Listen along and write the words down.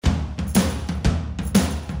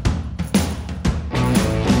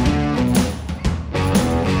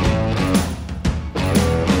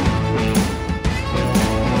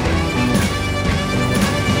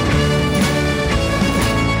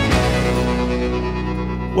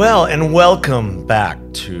Well, and welcome back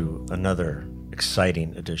to another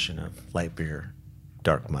exciting edition of Light Beer,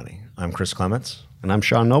 Dark Money. I'm Chris Clements. And I'm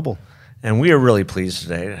Sean Noble. And we are really pleased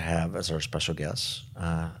today to have as our special guest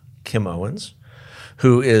Kim Owens,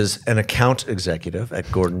 who is an account executive at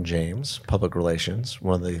Gordon James Public Relations,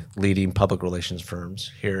 one of the leading public relations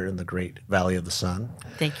firms here in the Great Valley of the Sun.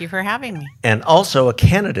 Thank you for having me. And also a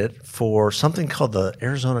candidate for something called the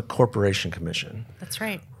Arizona Corporation Commission. That's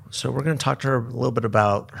right. So we're going to talk to her a little bit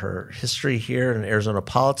about her history here in Arizona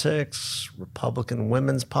politics, Republican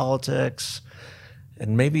women's politics,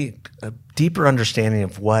 and maybe a deeper understanding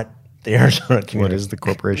of what the Arizona community, what is the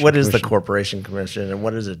Corporation what Commission? Is the Corporation Commission, and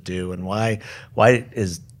what does it do, and why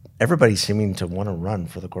is everybody seeming to want to run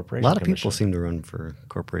for the Corporation Commission? A lot of people seem to run for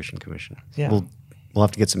Corporation Commission. Yeah. We'll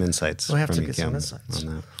have to get some insights. We'll have from to you, get Kim, some insights.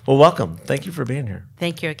 on that. Well, welcome. Thank you for being here.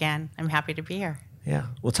 Thank you again. I'm happy to be here. Yeah.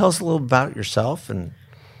 Well, tell us a little about yourself and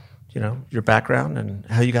your background and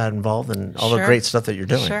how you got involved in all the great stuff that you're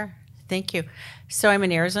doing. Sure. Thank you. So I'm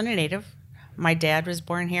an Arizona native. My dad was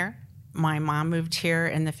born here. My mom moved here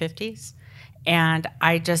in the 50s. And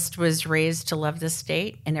I just was raised to love this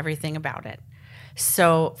state and everything about it.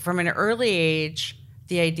 So from an early age,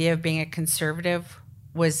 the idea of being a conservative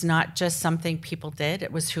was not just something people did,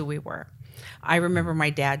 it was who we were. I remember my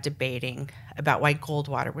dad debating about why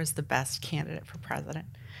Goldwater was the best candidate for president.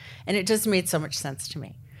 And it just made so much sense to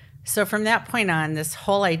me. So from that point on, this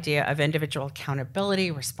whole idea of individual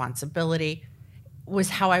accountability, responsibility,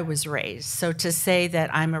 was how I was raised. So to say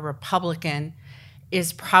that I'm a Republican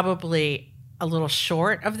is probably a little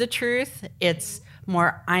short of the truth. It's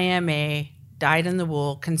more, I am a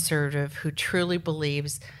dyed-in-the-wool conservative who truly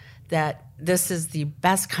believes that this is the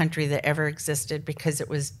best country that ever existed because it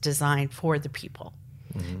was designed for the people,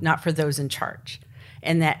 not for those in charge.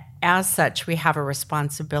 And that as such, we have a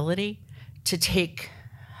responsibility to take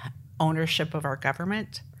ownership of our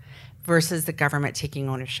government versus the government taking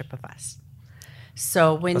ownership of us.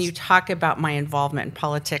 So when you talk about my involvement in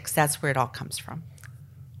politics, that's where it all comes from.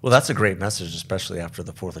 Well, that's a great message, especially after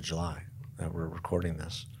the 4th of July that we're recording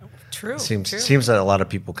this. True. Seems that a lot of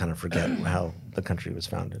people kind of forget how the country was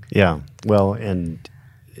founded. Yeah. Well, and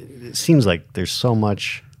it seems like there's so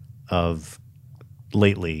much of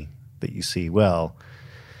lately that you see, well,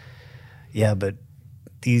 yeah, but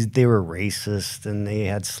they were racist and they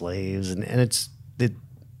had slaves, and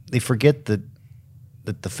they forget that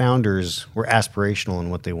the founders were aspirational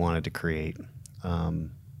in what they wanted to create,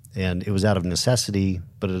 and it was out of necessity,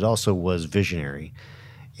 but it also was visionary.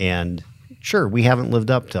 And sure, we haven't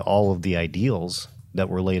lived up to all of the ideals that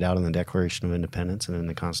were laid out in the Declaration of Independence and in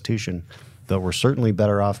the Constitution, but we're certainly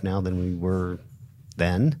better off now than we were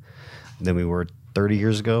then, than we were 30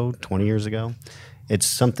 years ago, 20 years ago. It's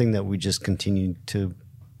something that we just continue to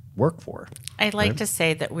work for. I'd like to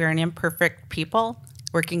say that we're an imperfect people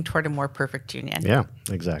working toward a more perfect union. Yeah,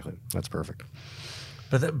 exactly. That's perfect.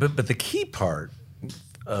 But the key part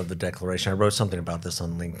of the Declaration, I wrote something about this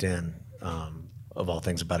on LinkedIn, of all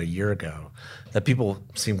things, about a year ago, that people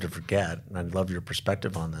seem to forget, and I'd love your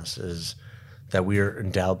perspective on this, is that we are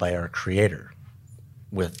endowed by our Creator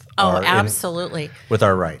with absolutely. With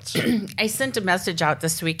our rights. I sent a message out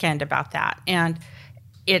this weekend about that, and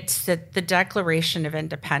it's that the Declaration of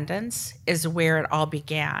Independence is where it all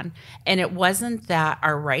began. And it wasn't that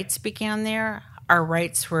our rights began there. Our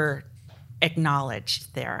rights were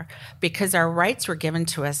acknowledged there because our rights were given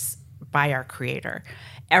to us by our Creator.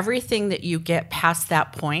 Everything that you get past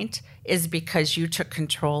that point is because you took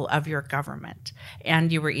control of your government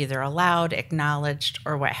and you were either allowed, acknowledged,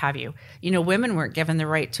 or what have you. Women weren't given the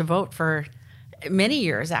right to vote for many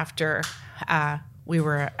years after we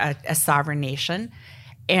were a sovereign nation.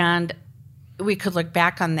 And we could look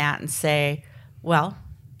back on that and say, well,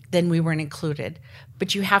 then we weren't included.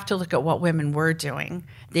 But you have to look at what women were doing.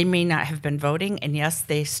 They may not have been voting, and yes,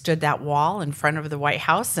 they stood that wall in front of the White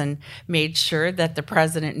House and made sure that the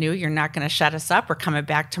president knew, you're not going to shut us up. We're coming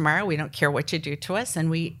back tomorrow. We don't care what you do to us. And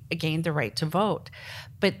we gained the right to vote.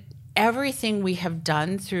 But everything we have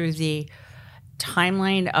done through the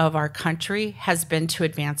timeline of our country has been to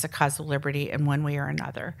advance the cause of liberty in one way or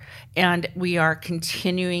another. And we are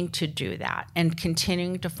continuing to do that and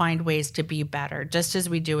continuing to find ways to be better, just as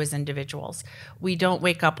we do as individuals. We don't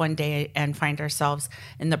wake up one day and find ourselves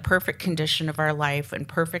in the perfect condition of our life and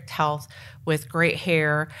perfect health with great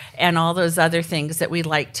hair and all those other things that we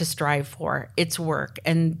like to strive for. It's work,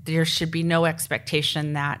 and there should be no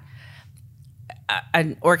expectation that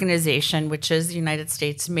an organization, which is the United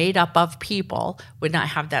States, made up of people, would not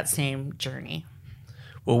have that same journey.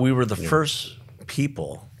 Well, we were the first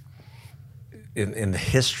people in the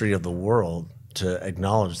history of the world to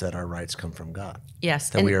acknowledge that our rights come from God. Yes.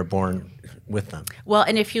 That we are born with them. Well,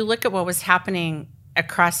 and if you look at what was happening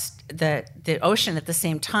across the ocean at the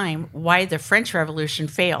same time, why the French Revolution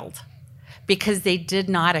failed, because they did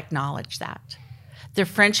not acknowledge that. The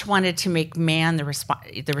French wanted to make man the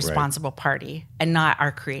responsible party and not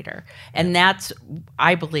our creator. And that's,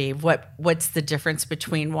 I believe, what's the difference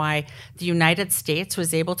between why the United States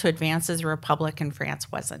was able to advance as a republic and France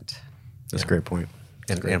wasn't. That's a great point.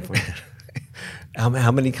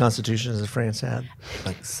 How many constitutions has France had?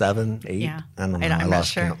 Like 7, 8? Yeah. I don't know. I'm I not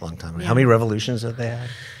lost sure. count a long time ago. Yeah. How many revolutions have they had?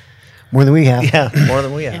 More than we have. Yeah, more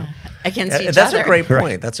than we have. Against each That's other. a great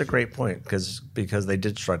point. That's a great point because they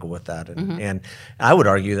did struggle with that, and I would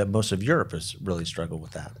argue that most of Europe has really struggled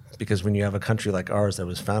with that because when you have a country like ours that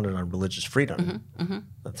was founded on religious freedom,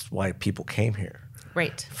 that's why people came here,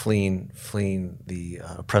 Right. fleeing the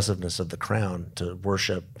oppressiveness of the crown to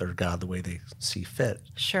worship their God the way they see fit.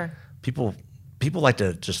 Sure. People like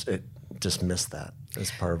to just dismiss that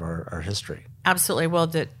as part of our history. Absolutely. Well,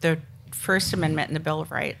 the First Amendment in the Bill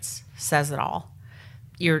of Rights says it all.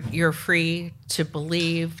 You're free to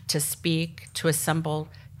believe, to speak, to assemble,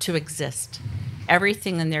 to exist.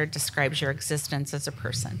 Everything in there describes your existence as a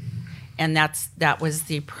person. And that was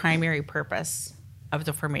the primary purpose of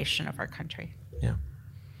the formation of our country. Yeah.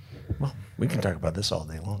 Well, we can talk about this all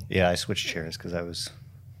day long. Yeah, I switched chairs because I was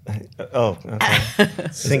Oh, okay.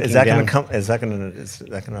 is that going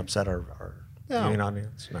to upset our viewing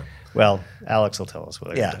audience? No. Well, Alex will tell us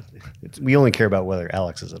whether. Yeah. We only care about whether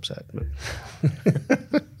Alex is upset.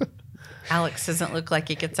 But. Alex doesn't look like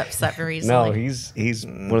he gets upset very easily. No, he's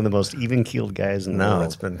one of the most even-keeled guys in the world. No,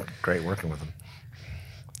 it's been great working with him.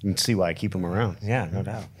 You can see why I keep him around. Yeah, no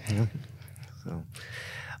doubt. Yeah.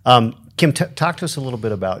 So, Kim, talk to us a little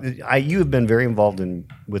bit about. You have been very involved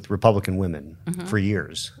with Republican women for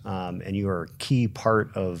years, and you are a key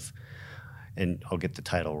part of. And I'll get the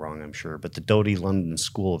title wrong, I'm sure, but the Dodie Londen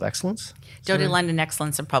School of Excellence? Dodie Londen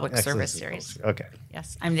Excellence in Public Service Series. Okay.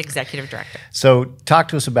 Yes, I'm the executive director. So talk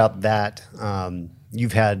to us about that.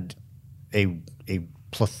 You've had a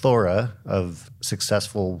plethora of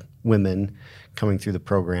successful women coming through the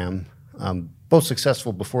program, both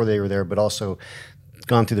successful before they were there, but also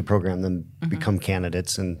gone through the program, then become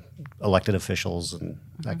candidates and elected officials and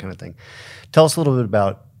that kind of thing. Tell us a little bit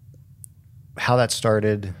about how that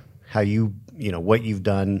started, how what you've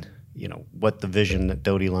done, what the vision that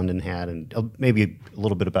Dodie Londen had, and maybe a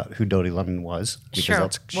little bit about who Dodie Londen was,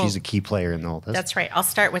 because she's a key player in all this. That's right. I'll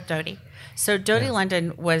start with Dodie. So Dodie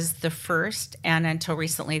Londen was the first, and until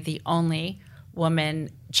recently, the only woman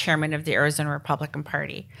chairman of the Arizona Republican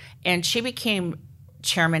Party. And she became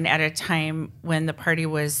chairman at a time when the party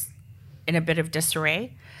was in a bit of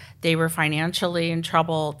disarray. They were financially in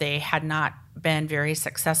trouble. They had not been very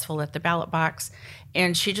successful at the ballot box.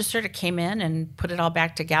 And she just sort of came in and put it all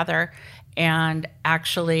back together and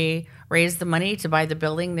actually raised the money to buy the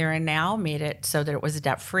building they're in now, made it so that it was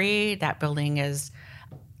debt-free. That building is,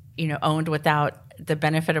 owned without the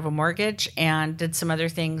benefit of a mortgage, and did some other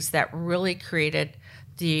things that really created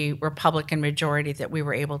the Republican majority that we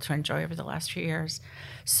were able to enjoy over the last few years.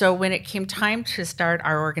 So when it came time to start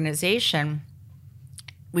our organization,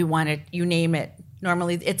 we wanted, you name it.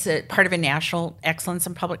 Normally, it's a part of a national excellence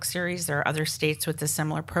in public series. There are other states with a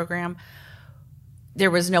similar program.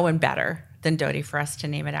 There was no one better than Dodie for us to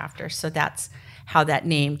name it after. So that's how that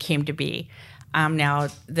name came to be. Now,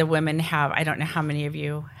 the women have, I don't know how many of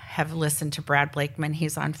you have listened to Brad Blakeman.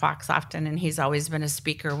 He's on Fox often, and he's always been a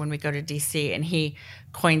speaker when we go to D.C., and he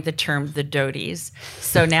coined the term the Dodies.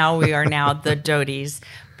 So now we are now the Dodies.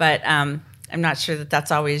 But I'm not sure that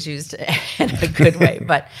that's always used in a good way.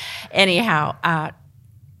 But anyhow,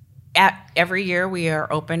 every year we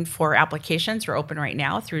are open for applications. We're open right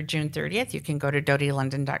now through June 30th. You can go to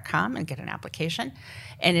dodielonden.com and get an application.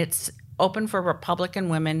 And it's open for Republican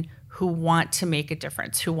women who want to make a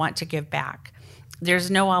difference, who want to give back.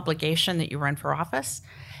 There's no obligation that you run for office.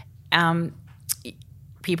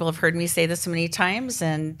 People have heard me say this many times,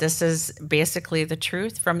 and this is basically the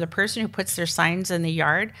truth. From the person who puts their signs in the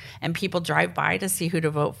yard and people drive by to see who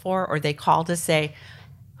to vote for, or they call to say,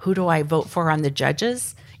 who do I vote for on the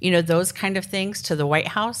judges? Those kind of things, to the White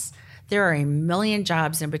House. There are a million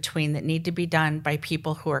jobs in between that need to be done by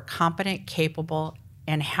people who are competent, capable,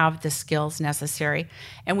 and have the skills necessary.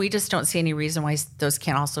 And we just don't see any reason why those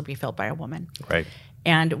can't also be filled by a woman. Right.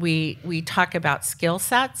 And we talk about skill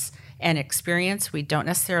sets and experience. We don't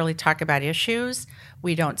necessarily talk about issues.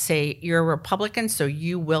 We don't say, you're a Republican, so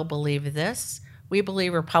you will believe this. We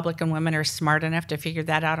believe Republican women are smart enough to figure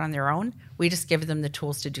that out on their own. We just give them the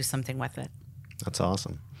tools to do something with it. That's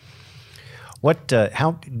awesome. What?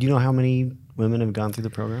 How do you know how many women have gone through the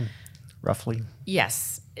program? roughly?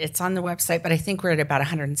 Yes, it's on the website, but I think we're at about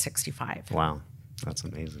 165. Wow, that's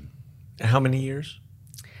amazing. How many years?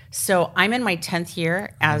 So I'm in my 10th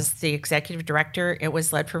year as the executive director. It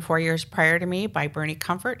was led for 4 years prior to me by Bernie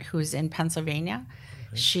Comfort, who's in Pennsylvania.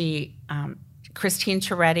 She, Christine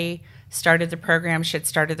Toretti, started the program. She had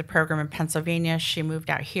started the program in Pennsylvania. She moved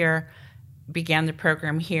out here, began the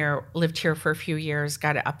program here, lived here for a few years,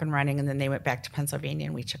 got it up and running, and then they went back to Pennsylvania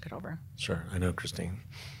and we took it over. Sure, I know Christine.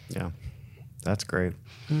 Yeah, that's great.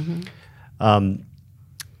 Mm-hmm.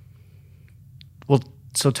 Well,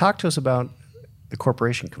 so talk to us about the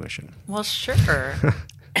Corporation Commission. Well, sure.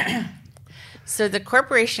 So the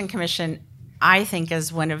Corporation Commission, I think,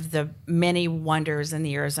 is one of the many wonders in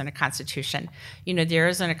the Arizona Constitution. You know, the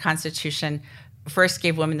Arizona Constitution first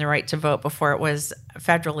gave women the right to vote before it was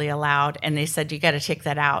federally allowed, and they said, you got to take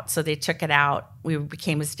that out. So they took it out. We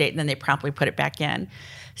became a state, and then they promptly put it back in.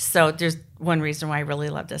 So there's one reason why I really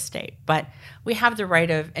love this state. But we have the right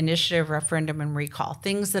of initiative, referendum, and recall,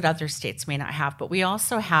 things that other states may not have. But we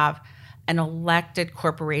also have an elected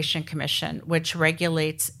corporation commission, which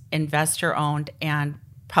regulates investor-owned and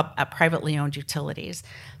privately owned utilities.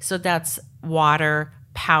 So that's water,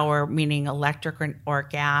 power, meaning electric or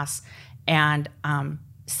gas, and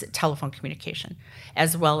telephone communication,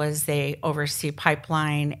 as well as they oversee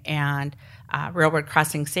pipeline and railroad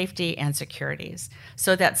crossing safety and securities.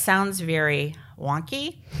 So that sounds very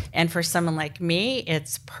wonky. And for someone like me,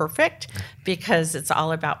 it's perfect because it's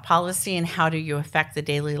all about policy and how do you affect the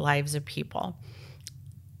daily lives of people.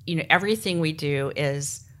 You know, everything we do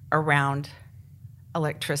is around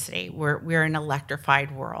electricity. We're an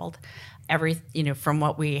electrified world. From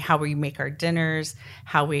how we make our dinners,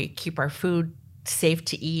 how we keep our food safe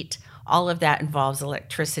to eat, all of that involves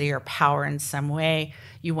electricity or power in some way.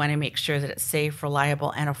 You want to make sure that it's safe,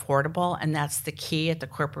 reliable, and affordable, and that's the key at the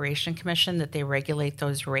Corporation Commission, that they regulate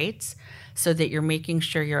those rates so that you're making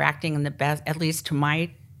sure you're acting in the best, at least to my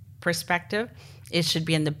perspective, it should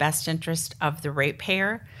be in the best interest of the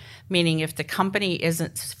ratepayer, meaning if the company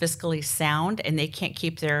isn't fiscally sound and they can't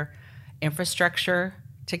keep their infrastructure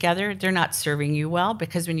together, they're not serving you well,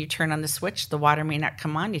 because when you turn on the switch, the water may not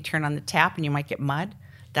come on. You turn on the tap and you might get mud.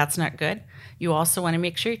 That's not good. You also want to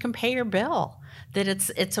make sure you can pay your bill, that it's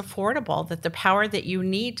affordable, that the power that you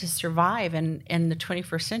need to survive in the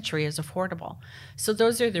 21st century is affordable. So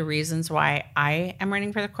those are the reasons why I am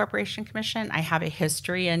running for the Corporation Commission. I have a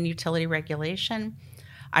history in utility regulation.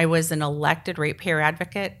 I was an elected ratepayer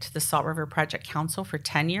advocate to the Salt River Project Council for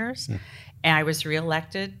 10 years, and I was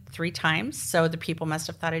reelected 3 times, so the people must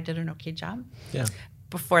have thought I did an okay job. Yeah.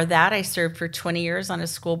 Before that, I served for 20 years on a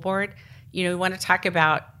school board. You know, we want to talk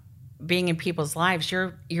about being in people's lives.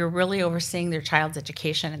 You're really overseeing their child's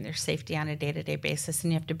education and their safety on a day-to-day basis,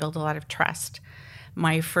 and you have to build a lot of trust.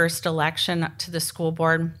 My first election to the school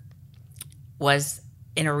board was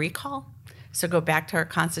in a recall, so go back to our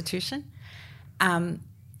Constitution.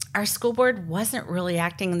 Our school board wasn't really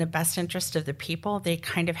acting in the best interest of the people. They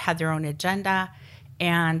kind of had their own agenda,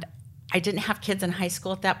 and I didn't have kids in high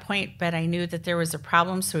school at that point, but I knew that there was a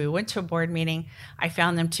problem, so we went to a board meeting. I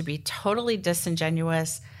found them to be totally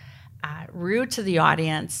disingenuous, rude to the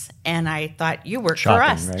audience, and I thought, you work for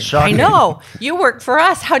us. Right? Shocking. I know. You work for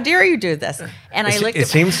us. How dare you do this? And I looked It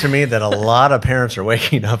seems to me that a lot of parents are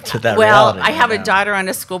waking up to that well, reality. I have a daughter on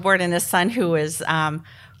a school board and a son who is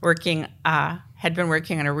had been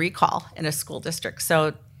working on a recall in a school district.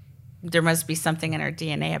 So there must be something in our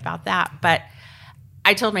DNA about that. But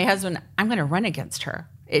I told my husband, I'm going to run against her.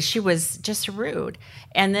 She was just rude.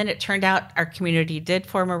 And then it turned out our community did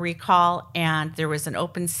form a recall, and there was an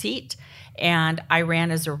open seat. And I ran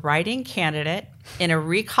as a write-in candidate in a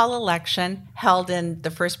recall election held in the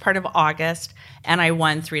first part of August, and I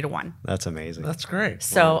won 3-1. That's amazing. That's great.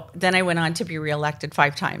 So then I went on to be reelected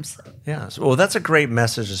 5 times. Yeah. Well, that's a great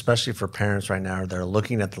message, especially for parents right now that are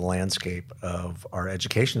looking at the landscape of our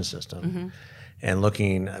education system and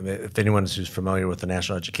looking. I mean, if anyone who's familiar with the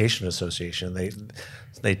National Education Association,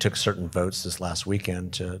 they took certain votes this last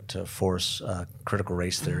weekend to force critical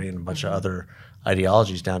race theory and a bunch of other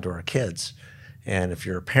ideologies down to our kids. And if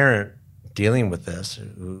you're a parent dealing with this,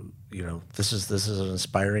 this is an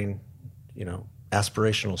inspiring,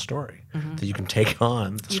 aspirational story that you can take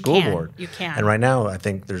on the school board. You can. And right now, I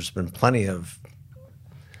think there's been plenty of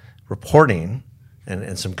reporting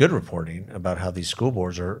and some good reporting about how these school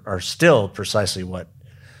boards are still precisely what,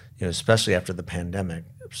 especially after the pandemic,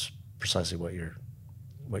 precisely what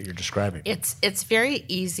you're describing. It's very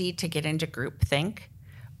easy to get into groupthink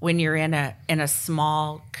when you're in a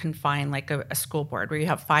small confined, like a school board where you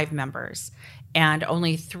have 5 members and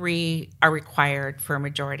only 3 are required for a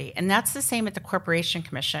majority. And that's the same at the Corporation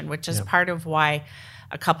Commission, which is part of why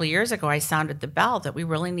a couple of years ago I sounded the bell that we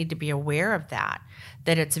really need to be aware of that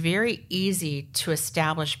it's very easy to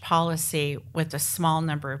establish policy with a small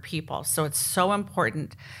number of people. So it's so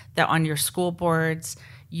important that on your school boards,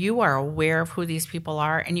 you are aware of who these people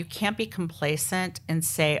are, and you can't be complacent and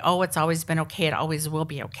say, oh, it's always been okay, it always will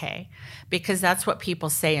be okay, because that's what people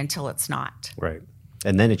say until it's not. Right.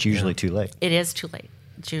 And then it's usually too late. It is too late.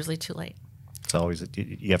 It's usually too late. It's always,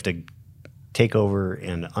 you have to take over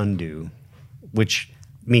and undo, which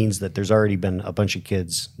means that there's already been a bunch of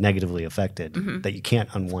kids negatively affected that you can't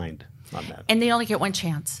unwind on that. And they only get one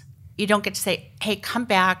chance. You don't get to say, hey, come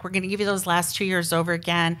back. We're going to give you those last 2 years over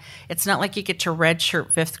again. It's not like you get to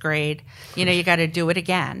redshirt 5th grade. You got to do it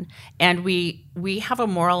again. And we have a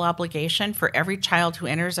moral obligation for every child who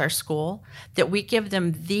enters our school that we give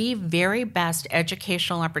them the very best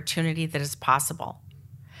educational opportunity that is possible.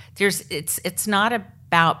 It's not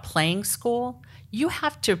about playing school. You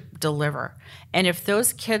have to deliver. And if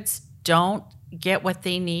those kids don't get what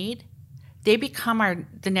they need, they become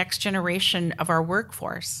the next generation of our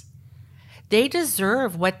workforce. They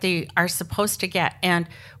deserve what they are supposed to get. And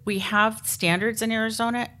we have standards in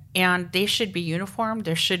Arizona, and they should be uniform.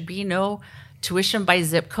 There should be no tuition by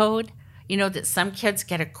zip code. That some kids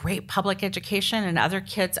get a great public education and other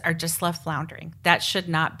kids are just left floundering. That should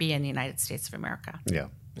not be in the United States of America. Yeah,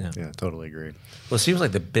 totally agree. Well, it seems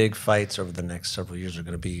like the big fights over the next several years are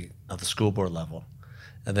going to be at the school board level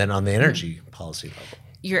and then on the energy policy level.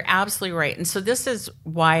 You're absolutely right. And so this is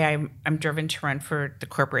why I'm driven to run for the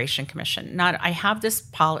Corporation Commission. I have this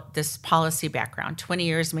policy background, 20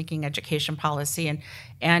 years making education policy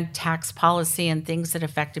and tax policy and things that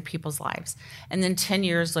affected people's lives. And then 10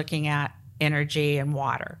 years looking at energy and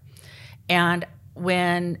water. And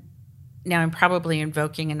now I'm probably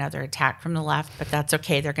invoking another attack from the left, but that's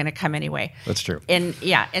okay. They're going to come anyway. That's true. In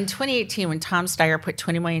 2018, when Tom Steyer put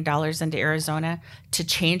 $20 million into Arizona to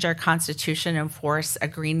change our constitution and force a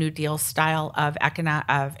Green New Deal style of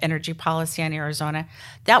energy policy in Arizona,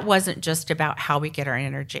 that wasn't just about how we get our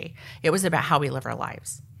energy. It was about how we live our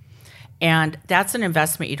lives. And that's an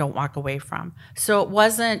investment you don't walk away from. So it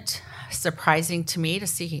wasn't surprising to me to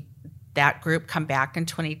see that group come back in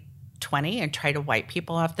 2020 and try to wipe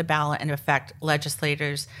people off the ballot and affect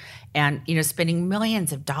legislators and spending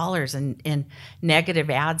millions of dollars in negative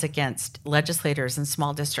ads against legislators in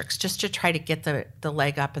small districts just to try to get the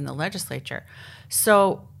leg up in the legislature.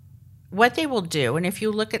 So what they will do, and if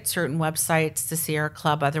you look at certain websites, the Sierra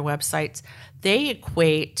Club, other websites, they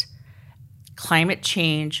equate climate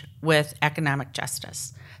change with economic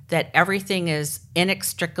justice, that everything is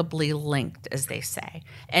inextricably linked, as they say.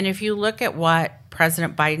 And if you look at what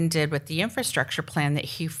President Biden did with the infrastructure plan that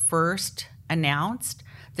he first announced,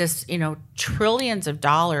 this, trillions of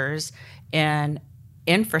dollars in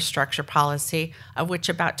infrastructure policy, of which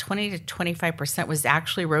about 20 to 25% was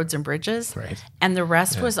actually roads and bridges. Right. And the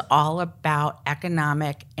rest was all about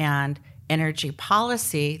economic and energy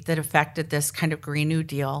policy that affected this kind of Green New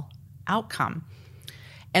Deal outcome.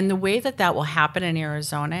 And the way that will happen in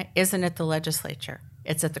Arizona isn't at the legislature.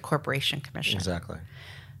 It's at the Corporation Commission. Exactly.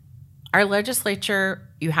 Our legislature,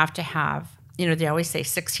 you have to have, they always say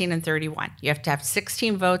 16 and 31. You have to have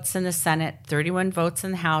 16 votes in the Senate, 31 votes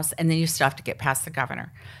in the House, and then you still have to get past the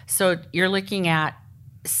governor. So you're looking at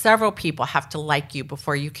several people have to like you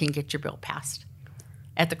before you can get your bill passed.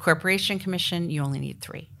 At the Corporation Commission, you only need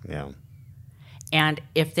 3. Yeah. And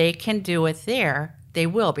if they can do it there, they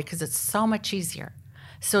will, because it's so much easier.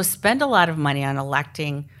 So spend a lot of money on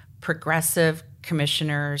electing progressive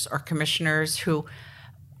commissioners or commissioners who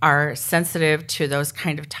are sensitive to those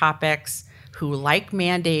kind of topics, who like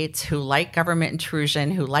mandates, who like government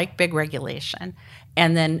intrusion, who like big regulation,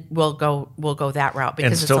 and then we'll go that route because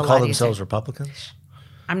and it's still a lot call easier. themselves Republicans.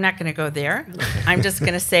 I'm not going to go there. I'm just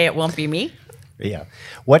going to say it won't be me. Yeah.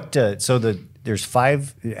 There's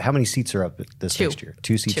 5. How many seats are up this 2. next year?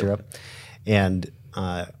 2 seats 2. are up, and.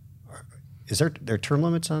 Is there term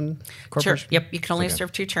limits on corporations? Sure. Yep, you can only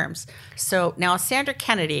serve 2 terms. So now Sandra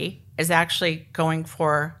Kennedy is actually going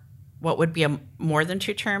for what would be more than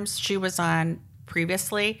 2 terms. She was on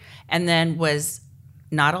previously and then was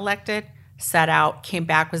not elected, sat out, came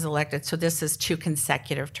back, was elected. So this is 2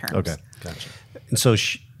 consecutive terms. Okay, gotcha. And so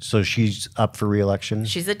she's up for re-election?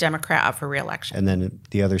 She's a Democrat up for re-election. And then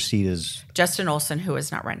the other seat is? Justin Olson, who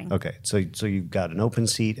is not running. Okay, so you've got an open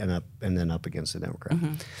seat and then up against a Democrat.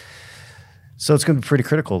 Mm-hmm. So it's going to be pretty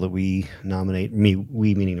critical that we nominate,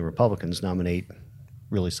 we meaning the Republicans, nominate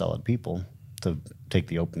really solid people to take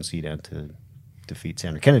the open seat and to defeat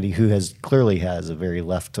Senator Kennedy, who clearly has a very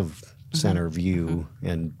left of center view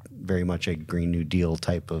and very much a Green New Deal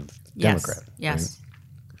type of Democrat. Yes.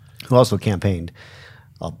 Right? Who also campaigned,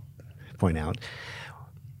 I'll point out,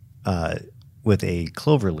 with a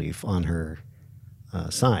clover leaf on her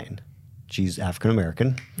sign. She's African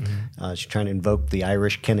American. She's trying to invoke the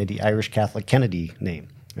Irish Catholic Kennedy name.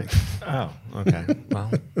 Right? Oh, okay.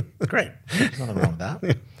 Well, great. There's nothing wrong with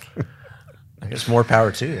that. I guess more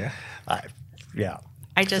power to you. Yeah.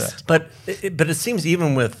 But it seems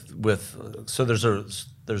even with so there's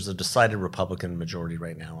a decided Republican majority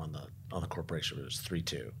right now on the corporation. It's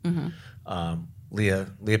 3-2.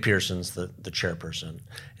 Leah Pearson's the chairperson.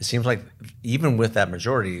 It seems like even with that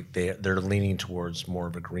majority, they're leaning towards more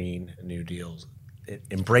of a Green New Deal,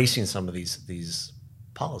 embracing some of these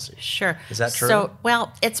policies. Sure. Is that true? So,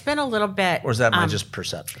 well, it's been a little bit. Or is that my just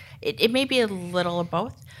perception? It may be a little of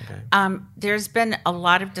both. Okay. There's been a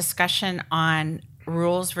lot of discussion on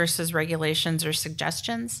rules versus regulations or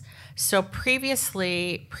suggestions. So previous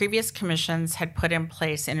commissions had put in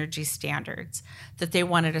place energy standards that they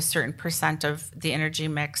wanted a certain percent of the energy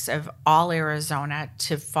mix of all Arizona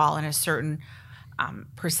to fall in a certain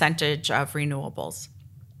percentage of renewables.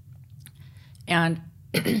 And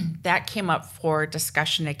that came up for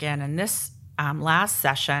discussion again in this last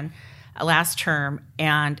session, last term,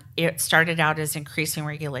 and it started out as increasing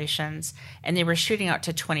regulations, and they were shooting out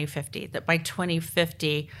to 2050, that by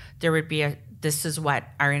 2050 there would be this is what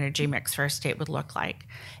our energy mix for our state would look like.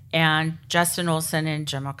 And Justin Olson and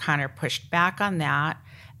Jim O'Connor pushed back on that,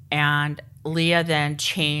 and Leah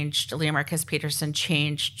Marquez Peterson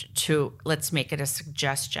changed to let's make it a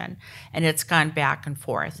suggestion, and it's gone back and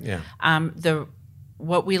forth. Yeah.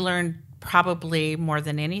 What we learned probably more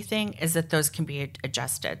than anything is that those can be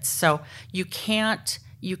adjusted. So you can't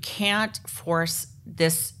force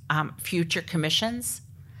this future commissions.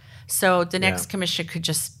 So the next commission could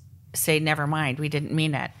just say, never mind, we didn't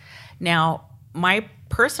mean it. Now, my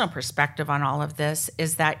personal perspective on all of this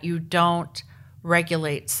is that you don't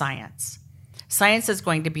regulate science. Science is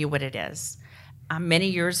going to be what it is. Many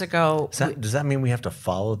years ago, does that mean we have to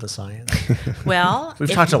follow the science? Well,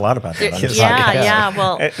 we've talked a lot about that. On this podcast. Yeah.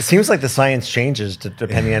 Well, it seems like the science changes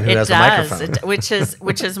depending on who has the microphone. Which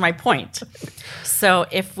is my point. So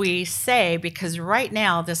if we say, because right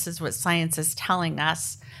now this is what science is telling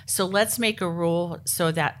us, so let's make a rule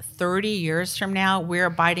so that 30 years from now we're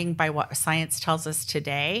abiding by what science tells us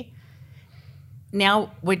today.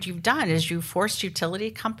 Now, what you've done is you've forced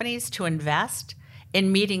utility companies to invest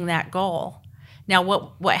in meeting that goal. Now,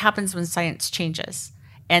 what happens when science changes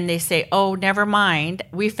and they say, oh, never mind,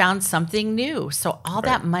 we found something new. So all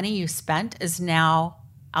that money you spent is now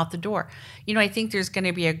out the door. I think there's going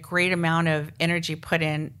to be a great amount of energy put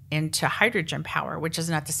into hydrogen power, which is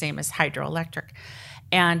not the same as hydroelectric.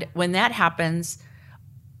 And when that happens,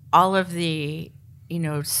 all of the,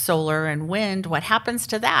 solar and wind, what happens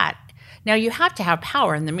to that? Now, you have to have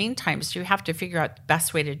power in the meantime, so you have to figure out the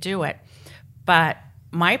best way to do it. But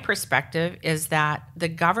my perspective is that the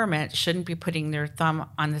government shouldn't be putting their thumb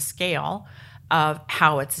on the scale of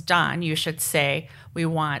how it's done. You should say, we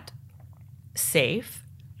want safe,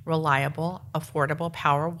 reliable, affordable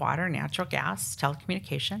power, water, natural gas,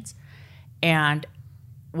 telecommunications. And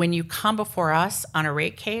when you come before us on a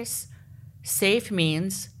rate case, safe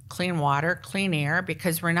means clean water, clean air,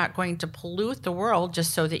 because we're not going to pollute the world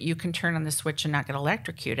just so that you can turn on the switch and not get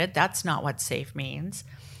electrocuted. That's not what safe means.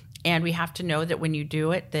 And we have to know that when you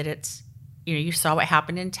do it, that it's, you saw what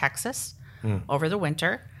happened in Texas over the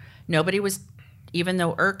winter. Nobody was, even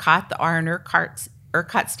though ERCOT, the R in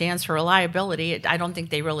ERCOT stands for reliability, I don't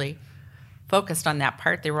think they really focused on that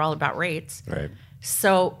part. They were all about rates. Right.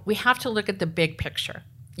 So we have to look at the big picture.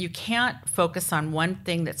 You can't focus on one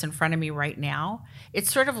thing that's in front of me right now.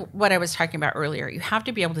 It's sort of what I was talking about earlier. You have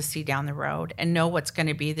to be able to see down the road and know what's going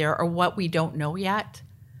to be there or what we don't know yet,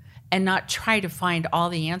 and not try to find all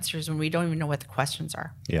the answers when we don't even know what the questions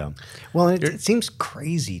are. Yeah. Well, it seems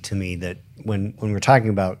crazy to me that when we're talking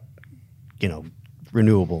about,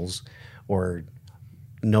 renewables or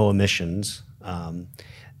no emissions,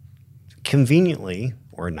 conveniently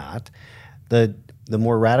or not, the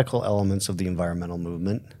more radical elements of the environmental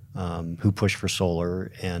movement who push for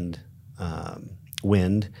solar and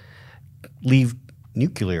wind leave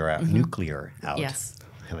nuclear out. Yes.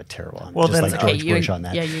 I have a terrible. Well, just then like George Bush on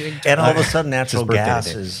that. And all of a sudden, natural gas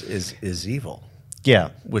is evil.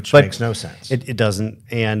 Yeah, which makes no sense. It doesn't.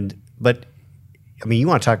 But I mean, you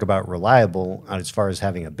want to talk about reliable as far as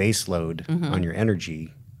having a base load on your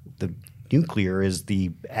energy. The nuclear is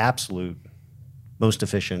the absolute most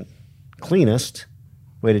efficient, cleanest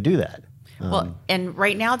way to do that. Well, and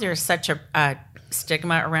right now there's such a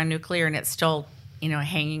stigma around nuclear, and it's still,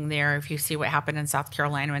 hanging there. If you see what happened in South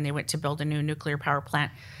Carolina when they went to build a new nuclear power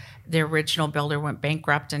plant, the original builder went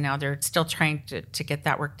bankrupt, and now they're still trying to get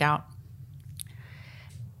that worked out.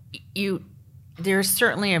 There's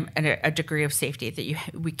certainly a degree of safety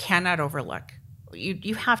that we cannot overlook.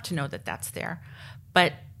 You have to know that that's there,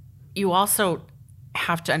 but you also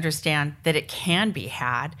have to understand that it can be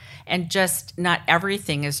had, and just not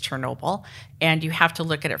everything is Chernobyl, and you have to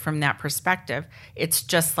look at it from that perspective. It's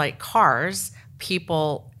just like cars.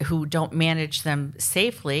 People who don't manage them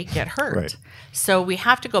safely get hurt. Right. So we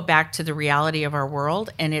have to go back to the reality of our world,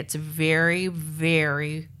 and it's very,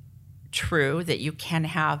 very true that you can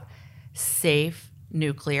have safe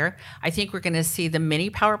nuclear. I think we're going to see the mini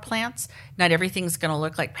power plants. Not everything's going to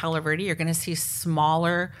look like Palo Verde. You're going to see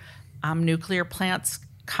smaller nuclear plants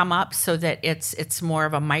come up so that it's more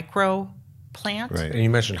of a micro plant. Right. And you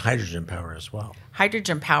mentioned hydrogen power as well.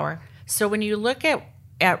 Hydrogen power. So when you look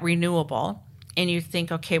at renewable and you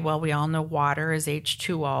think, okay, well, we all know water is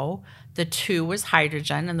H2O. The 2 is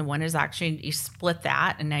hydrogen, and the 1 is actually, you split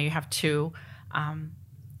that, and now you have 2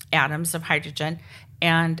 atoms of hydrogen.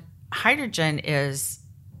 And hydrogen is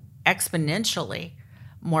exponentially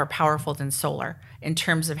more powerful than solar in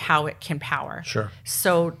terms of how it can power. Sure.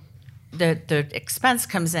 So the expense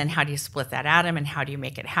comes in, how do you split that atom and how do you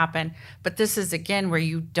make it happen? But this is, again, where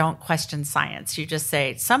you don't question science. You just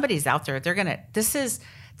say, somebody's out there, this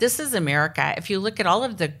is America. If you look at all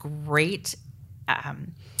of the great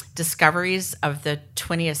discoveries of the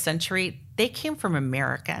 20th century, they came from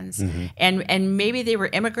Americans. Mm-hmm. And maybe they were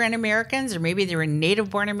immigrant Americans, or maybe they were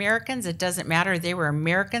native-born Americans. It doesn't matter. They were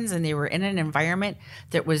Americans, and they were in an environment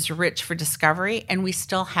that was rich for discovery, and we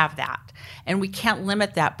still have that. And we can't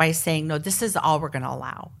limit that by saying, no, this is all we're going to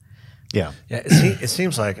allow. Yeah. Yeah. It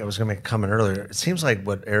seems like, I was going to make a comment earlier, it seems like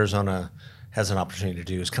what Arizona has an opportunity to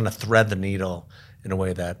do is kind of thread the needle in a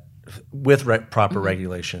way that, with proper mm-hmm.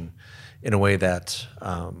 regulation, in a way that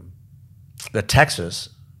that Texas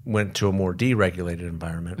went to a more deregulated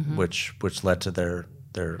environment, mm-hmm. which led to their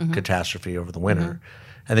mm-hmm. catastrophe over the winter.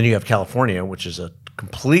 Mm-hmm. And then you have California, which is a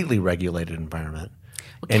completely regulated environment,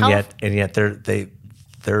 and yet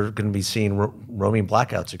they're going to be seeing roaming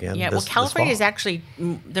blackouts again. Yeah, California is actually,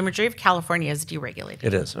 the majority of California is deregulated.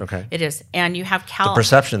 It is, okay. It is, and you have The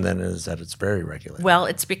perception then is that it's very regulated. Well,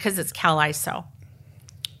 it's because it's Cal ISO.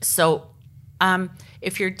 So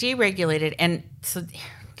if you're deregulated, and so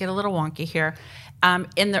get a little wonky here,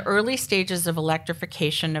 in the early stages of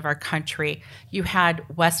electrification of our country, you had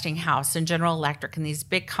Westinghouse and General Electric and these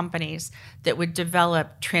big companies that would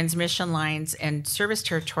develop transmission lines and service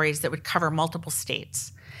territories that would cover multiple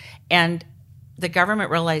states. And the government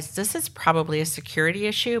realized this is probably a security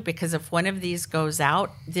issue, because if one of these goes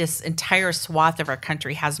out, this entire swath of our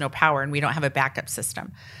country has no power and we don't have a backup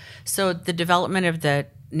system. So the development of the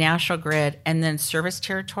national grid and then service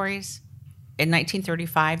territories. In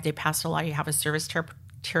 1935, they passed a law, you have a service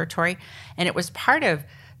territory, and it was part of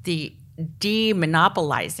the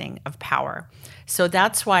demonopolizing of power. So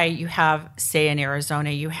that's why you have, say in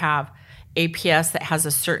Arizona, you have APS that has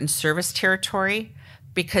a certain service territory,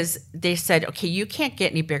 because they said, okay, you can't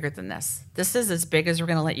get any bigger than this. This is as big as we're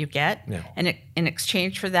going to let you get. Yeah. And in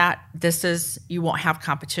exchange for that, you won't have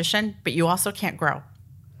competition, but you also can't grow.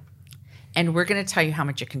 And we're going to tell you how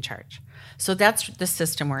much you can charge. So that's the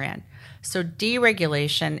system we're in. So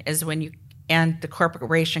deregulation is when and the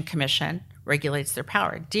Corporation Commission regulates their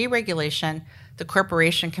power. Deregulation, the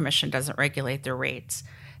Corporation Commission doesn't regulate their rates.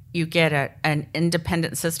 You get an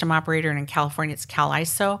independent system operator, and in California it's Cal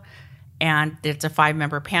ISO, and it's a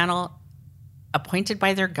 5-member panel appointed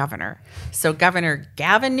by their governor. So Governor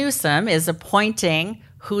Gavin Newsom is appointing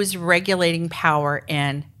who's regulating power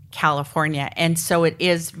in California. And so it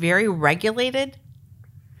is very regulated.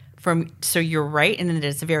 So you're right, and it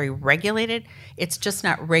is very regulated. It's just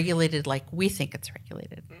not regulated like we think it's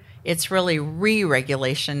regulated. It's really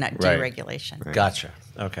re-regulation, not deregulation. Right. Gotcha.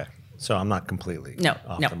 Okay. So I'm not completely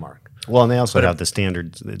off the mark. Well, and they also have the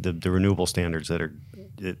standards, the renewable standards that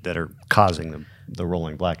are causing the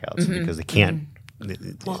rolling blackouts, mm-hmm. because they can't.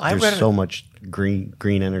 Mm-hmm. There's so much green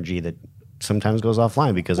energy that sometimes goes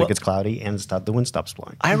offline because it gets cloudy and the wind stops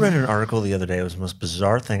blowing. I read an article the other day. It was the most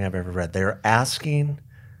bizarre thing I've ever read. They're asking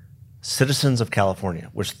citizens of California,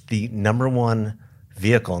 which the number one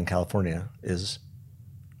vehicle in California is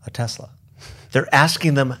a Tesla. They're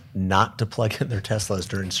asking them not to plug in their Teslas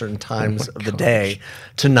during certain times of the day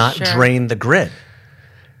to not drain the grid.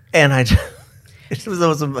 And it was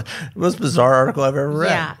the most bizarre article I've ever read.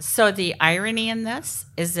 Yeah. So the irony in this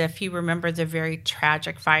is, if you remember the very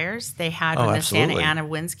tragic fires they had when the Santa Ana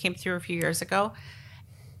winds came through a few years ago,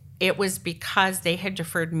 it was because they had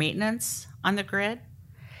deferred maintenance on the grid.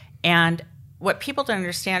 And what people don't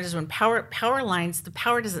understand is when power lines, the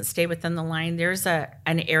power doesn't stay within the line. There's an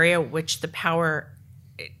area which the power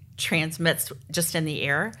transmits just in the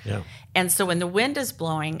air. Yeah. And so when the wind is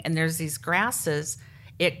blowing and there's these grasses,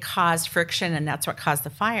 it caused friction, and that's what caused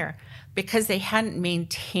the fire. Because they hadn't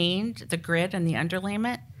maintained the grid and the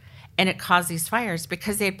underlayment, and it caused these fires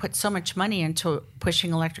because they had put so much money into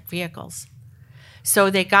pushing electric vehicles.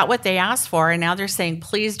 So they got what they asked for, and now they're saying,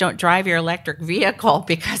 please don't drive your electric vehicle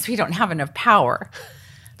because we don't have enough power.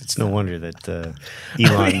 It's no wonder that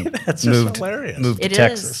Elon that's just hilarious. moved to It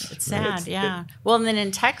Texas. is. It's sad, yeah. Well, and then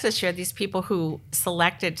in Texas, you have these people who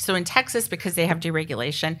selected. So in Texas, because they have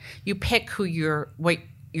deregulation, you pick what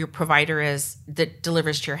your provider is that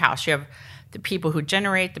delivers to your house. You have the people who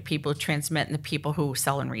generate, the people who transmit, and the people who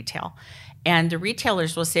sell in retail. And the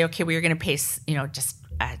retailers will say, okay, well, you're going to pay, just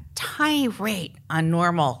a tiny rate on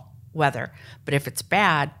normal weather. But if it's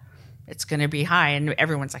bad, it's going to be high. And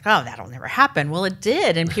everyone's like, oh, that'll never happen. Well, it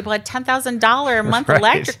did. And people had $10,000 a month Right.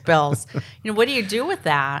 electric bills. What do you do with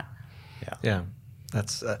that? Yeah,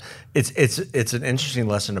 that's it's an interesting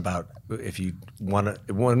lesson about if you want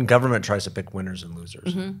to, when government tries to pick winners and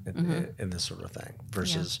losers in this sort of thing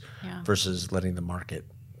versus letting the market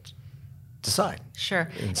decide. Sure.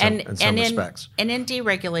 In some respects. And in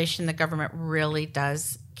deregulation, the government really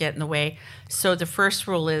does get in the way. So the first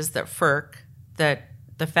rule is that FERC, that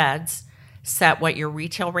the feds, set what your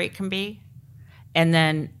retail rate can be. And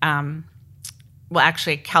then,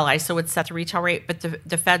 actually, CalISO would set the retail rate, but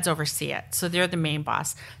the feds oversee it. So they're the main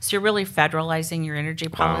boss. So you're really federalizing your energy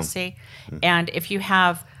policy. Wow. And if you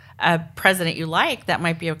have a president you like, that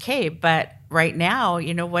might be okay. But right now,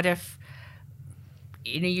 what if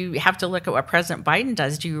you have to look at what President Biden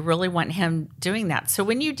does. Do you really want him doing that? So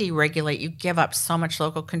when you deregulate, you give up so much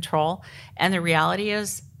local control. And the reality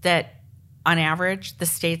is that on average, the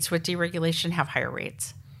states with deregulation have higher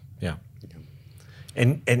rates. Yeah.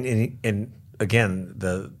 And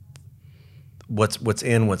again, what's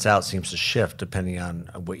in, what's out seems to shift depending on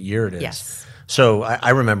what year it is. Yes. So I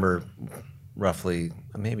remember roughly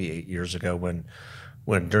maybe 8 years ago when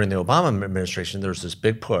during the Obama administration, there was this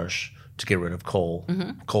big push to get rid of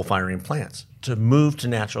coal-firing plants, to move to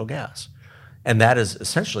natural gas. And that is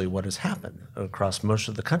essentially what has happened across most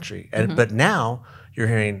of the country. And But now you're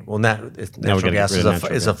hearing, well, natural gas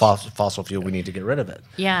is a fossil fuel. We need to get rid of it.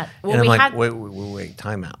 Yeah. Well, and I'm like, wait,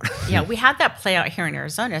 time out. Yeah, we had that play out here in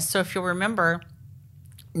Arizona. So if you'll remember,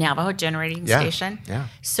 Navajo Generating Station. Yeah.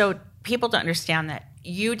 So people don't understand that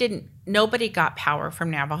nobody got power from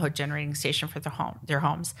Navajo Generating Station for their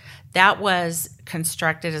homes. That was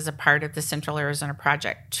constructed as a part of the Central Arizona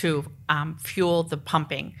Project to fuel the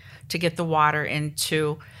pumping, to get the water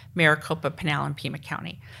into Maricopa, Pinal, and Pima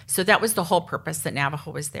County. So that was the whole purpose that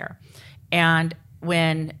Navajo was there. And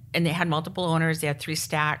they had multiple owners, they had 3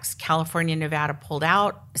 stacks. California and Nevada pulled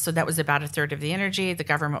out, so that was about 1/3 of the energy. The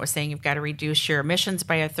government was saying you've got to reduce your emissions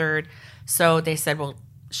by 1/3. So they said, well,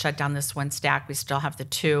 shut down this 1 stack. We still have the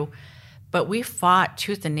 2. But we fought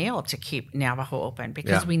tooth and nail to keep Navajo open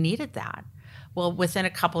because we needed that. Well, within a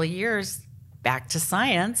couple of years, back to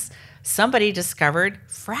science, somebody discovered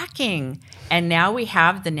fracking. And now we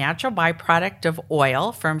have the natural byproduct of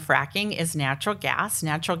oil from fracking is natural gas.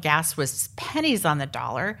 Natural gas was pennies on the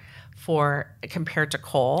dollar compared to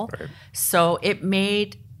coal. Right. So it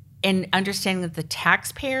made, in understanding that the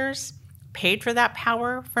taxpayers paid for that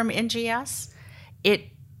power from NGS,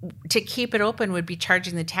 to keep it open would be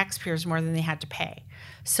charging the taxpayers more than they had to pay.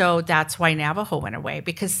 So that's why Navajo went away,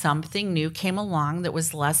 because something new came along that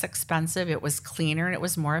was less expensive, it was cleaner, and it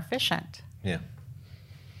was more efficient. Yeah.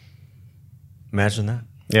 Imagine that.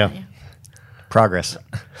 Yeah. Progress.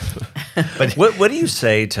 But what do you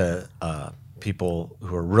say to people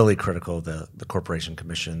who are really critical of the Corporation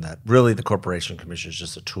Commission, that really the Corporation Commission is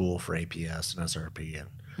just a tool for APS and SRP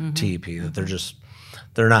and TEP, that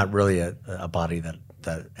they're not really a body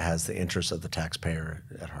that has the interests of the taxpayer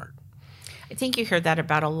at heart? I think you hear that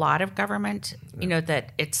about a lot of government,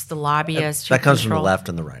 that it's the lobbyists. That comes from the left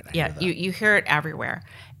and the right. You hear it everywhere.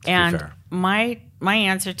 And my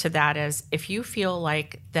answer to that is, if you feel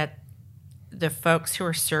like that the folks who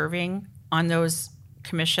are serving on those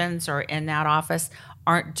commissions or in that office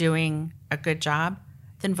aren't doing a good job,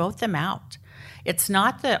 then vote them out. It's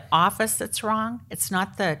not the office that's wrong. It's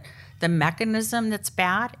not the mechanism that's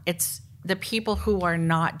bad. It's the people who are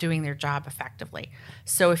not doing their job effectively.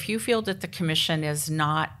 So if you feel that the commission is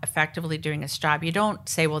not effectively doing its job, you don't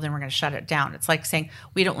say, well, then we're going to shut it down. It's like saying,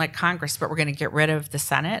 we don't like Congress, but we're going to get rid of the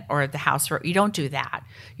Senate or the House. You don't do that.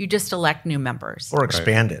 You just elect new members. Or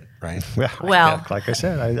expand it, right? Well, like I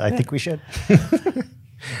said, I think we should.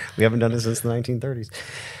 We haven't done it since the 1930s.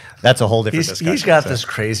 That's a whole different discussion. He's got this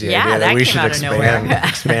crazy Yeah, idea that that we came should out of nowhere.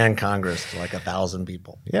 expand Congress to like 1,000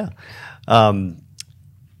 people. Yeah. But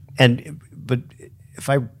if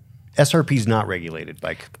SRP is not regulated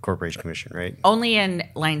by Corporation Commission, right? Only in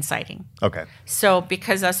line sighting. Okay. So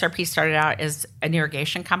because SRP started out as an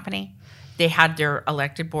irrigation company, they had their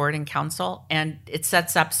elected board and council, and it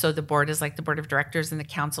sets up so the board is like the board of directors and the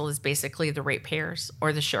council is basically the ratepayers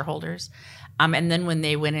or the shareholders. And then when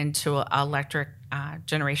they went into electric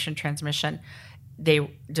generation transmission,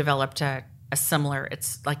 they developed a similar,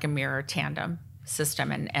 it's like a mirror tandem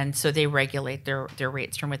system. And so they regulate their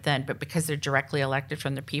rates from within. But because they're directly elected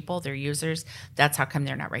from the people, their users, that's how come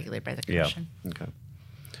they're not regulated by the commission. Yeah. Okay.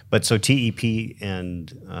 But so TEP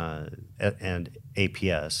and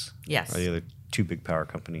APS Yes. are the other two big power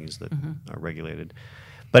companies that are regulated.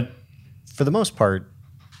 But for the most part,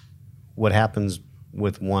 what happens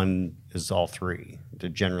with one is all three,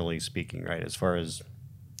 generally speaking, right? As far as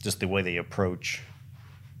just the way they approach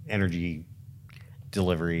energy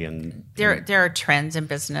delivery and There are trends in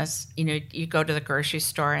business. You know, you go to the grocery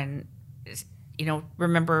store and, you know,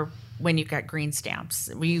 remember when you got green stamps?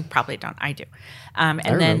 Well, you probably don't. I do. And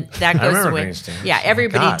then that I goes remember away. green stamps. Yeah,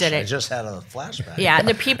 everybody Gosh, did I it. just had a flashback. Yeah, and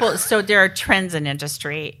the people. So there are trends in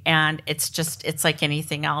industry, and it's like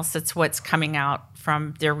anything else. It's what's coming out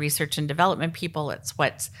from their research and development people. It's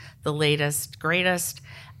what's the latest, greatest,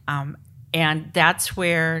 and that's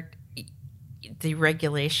where the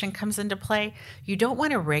regulation comes into play. You don't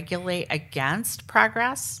want to regulate against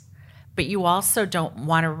progress, but you also don't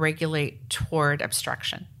want to regulate toward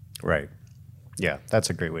obstruction. Right. Yeah,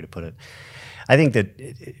 that's a great way to put it. I think that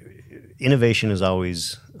innovation is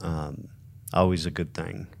always a good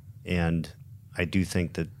thing, and I do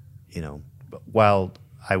think that, you know, while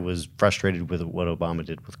I was frustrated with what Obama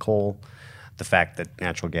did with coal, the fact that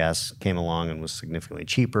natural gas came along and was significantly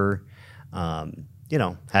cheaper, you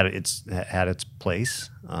know, had its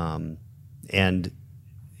place, but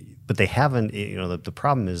they haven't. You know, the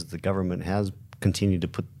problem is the government has continued to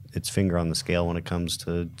put its finger on the scale when it comes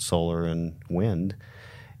to solar and wind,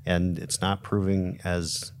 and it's not proving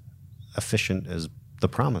as efficient as the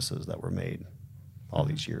promises that were made all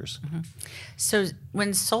these years. Mm-hmm. So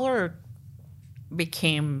when solar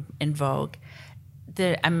became in vogue,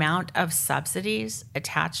 the amount of subsidies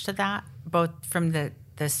attached to that, both from the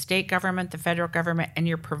state government, the federal government, and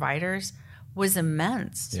your providers, was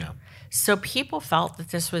immense. Yeah. So people felt that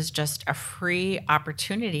this was just a free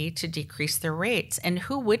opportunity to decrease their rates. And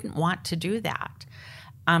who wouldn't want to do that?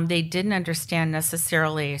 They didn't understand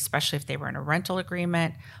necessarily, especially if they were in a rental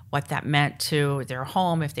agreement, what that meant to their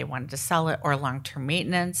home if they wanted to sell it, or long-term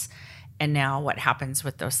maintenance. And now what happens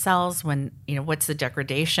with those cells when, you know, what's the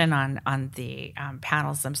degradation on the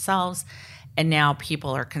panels themselves? And now people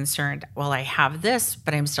are concerned, well, I have this,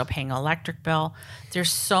 but I'm still paying an electric bill.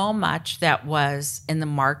 There's so much that was in the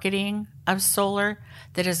marketing of solar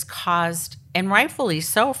that has caused, and rightfully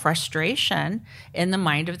so, frustration in the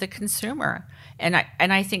mind of the consumer. And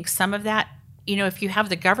I think some of that, you know, if you have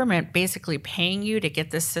the government basically paying you to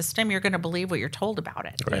get this system, you're going to believe what you're told about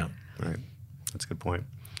it. Right. Right. That's a good point.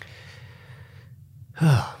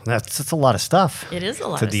 That's a lot of stuff. It is a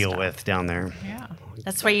lot to of deal stuff. with down there. Yeah.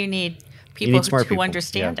 That's why you need people need smart who people.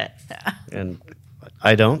 understand Yeah. it. And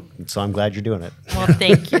I don't, so I'm glad you're doing it. Well,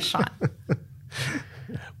 thank you, Sean.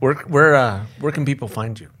 Where can people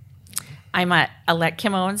find you? I'm at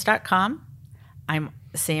AletteKimOwens.com. I'm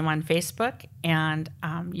the same on Facebook, and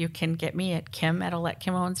you can get me at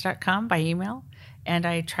kim@AletteKimOwens.com by email, and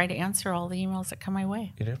I try to answer all the emails that come my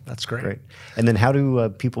way. You do? That's great. Great. And then how do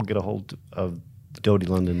people get a hold of Dodie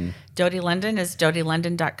Londen? Dodie Londen is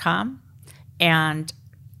DodieLonden.com, and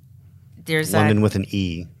there's London with an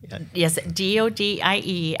E. Yes,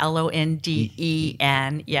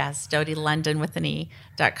 DodieLonden. Yes, Dodie Londen with an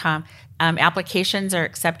E.com. Applications are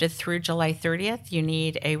accepted through July 30th. You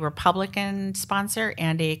need a Republican sponsor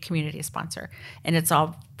and a community sponsor. And it's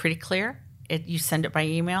all pretty clear. You send it by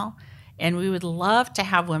email. And we would love to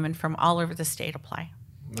have women from all over the state apply.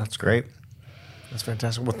 That's Great. That's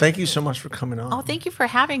fantastic. Well, thank you so much for coming on. Oh, thank you for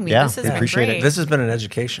having me. Yeah, This has been appreciate great. it. This has been an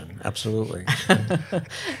education. Absolutely.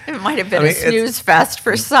 It might have been I mean, a snooze fest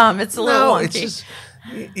for some. It's a little wonky. it's just,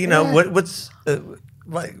 you know, what's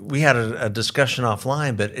like we had a discussion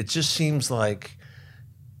offline, but it just seems like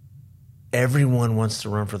everyone wants to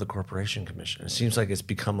run for the Corporation Commission. It seems like it's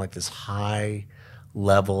become like this high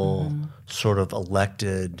level sort of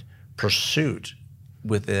elected pursuit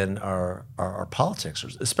within our politics,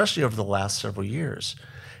 especially over the last several years.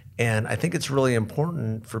 And I think it's really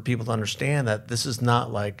important for people to understand that this is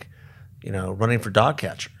not like, you know, running for dog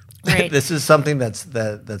catcher. Right. This is something that's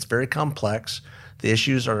very complex, The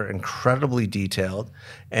issues are incredibly detailed,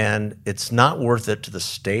 and it's not worth it to the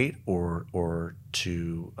state or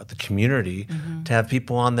to the community to have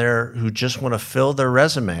people on there who just want to fill their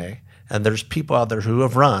resume. And there's people out there who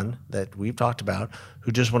have run that we've talked about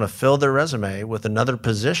who just want to fill their resume with another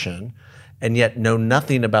position and yet know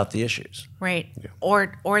nothing about the issues. Right. Yeah.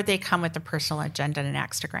 Or they come with a personal agenda and an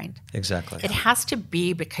axe to grind. Exactly. It has to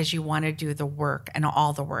be because you want to do the work and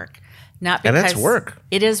all the work. Not because and it's work.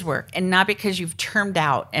 It is work. And not because you've termed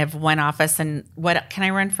out of one office and what can I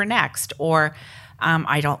run for next? Or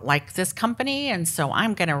I don't like this company and so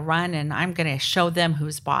I'm going to run and I'm going to show them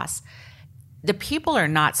who's boss. The people are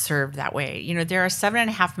not served that way. You know, there are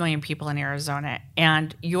 7.5 million people in Arizona,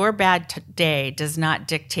 and your bad day does not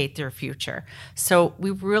dictate their future. So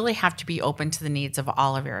we really have to be open to the needs of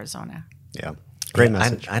all of Arizona. Yeah. Great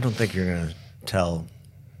message. I don't think you're going to tell,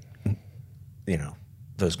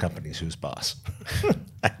 those companies who's boss.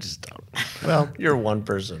 I just don't. Well, you're one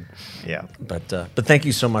person. Yeah. But thank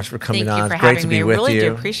you so much for coming on. Thank you for Great having to be me. with I really you.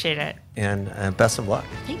 do appreciate it. And best of luck.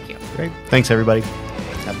 Thank you. Great. Thanks, everybody.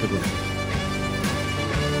 Have a good week.